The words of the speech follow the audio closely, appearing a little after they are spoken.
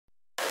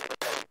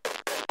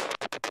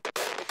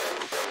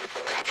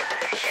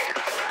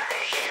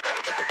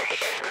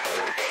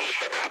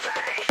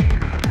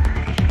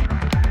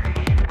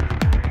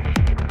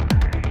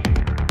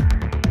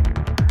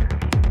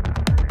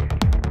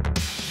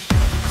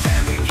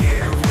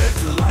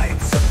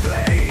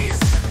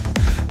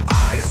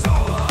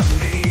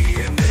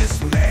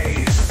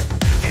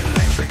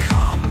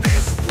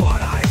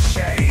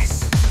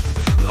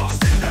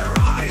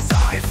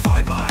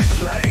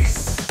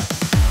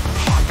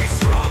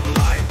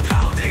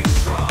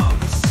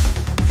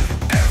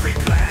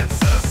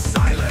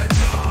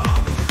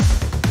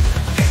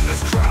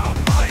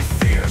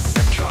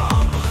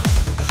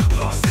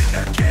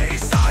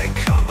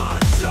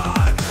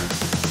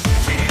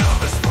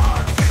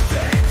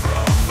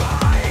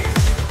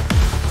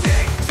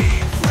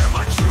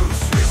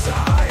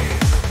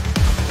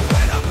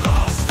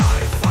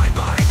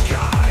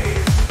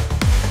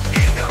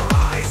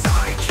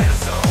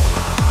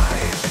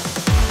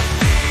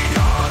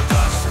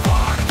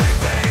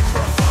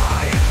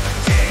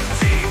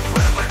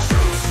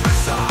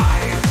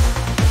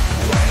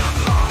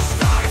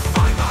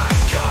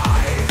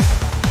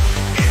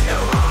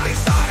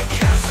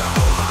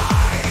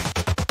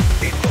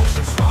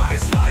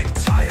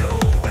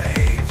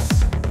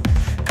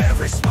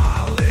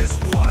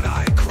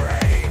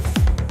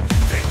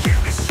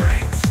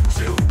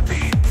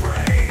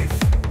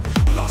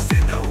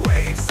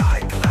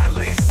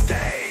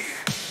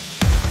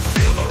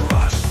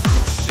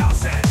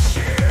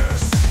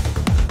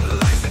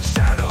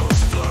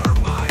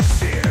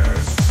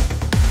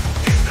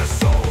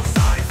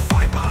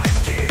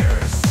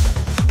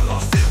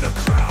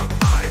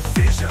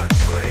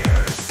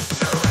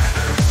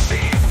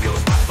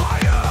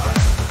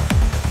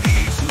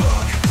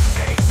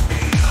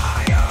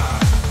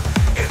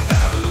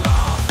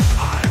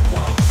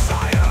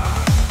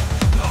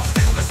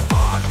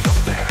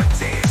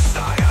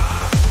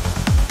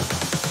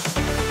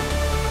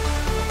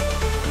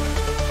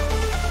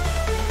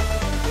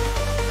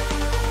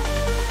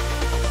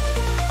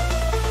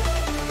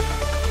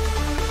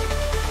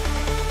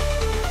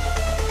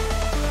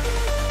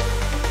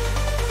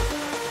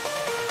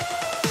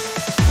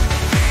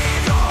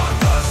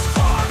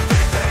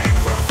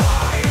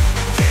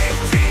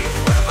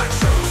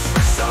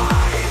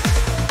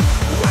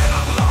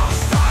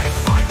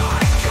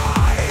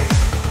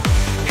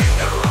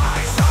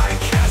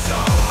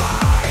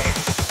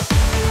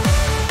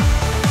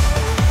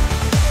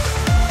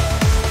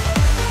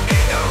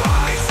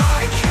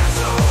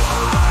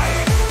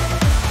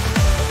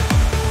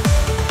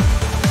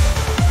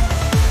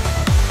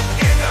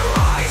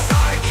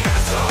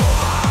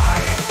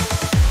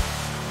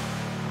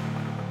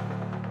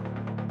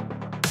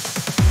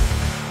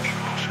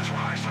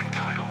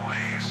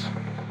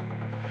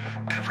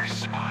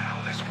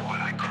smile is what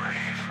I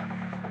crave.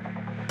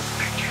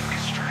 They give me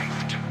strength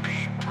to be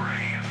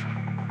brave.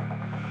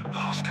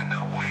 Lost in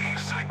the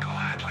waves, I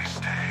gladly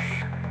stay.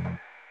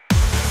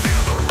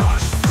 Feel the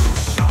rush through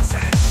shots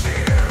and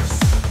cheers.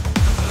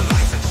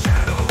 Lights and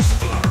shadows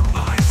blur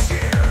my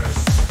tears.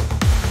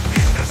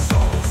 In the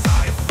souls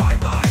I find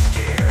my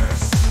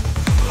gears.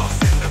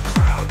 Lost in the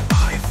crowd,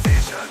 my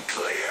vision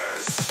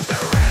clears.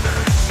 Their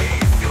energy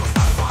fuels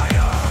my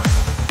fire.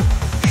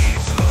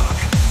 Each look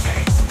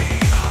takes me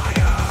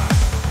higher.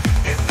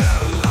 In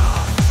their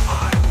love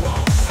I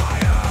won't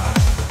tire.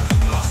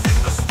 Lost in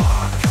the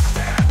spark of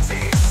their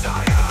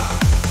desire.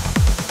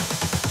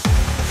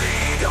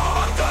 Feed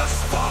on the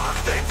spark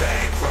that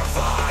they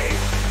provide.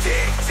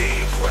 Dig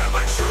deep where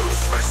my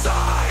truths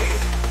reside.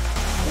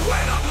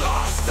 When I'm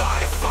lost I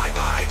find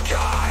my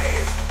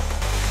guide.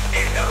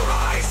 In their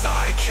eyes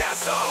I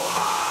cast a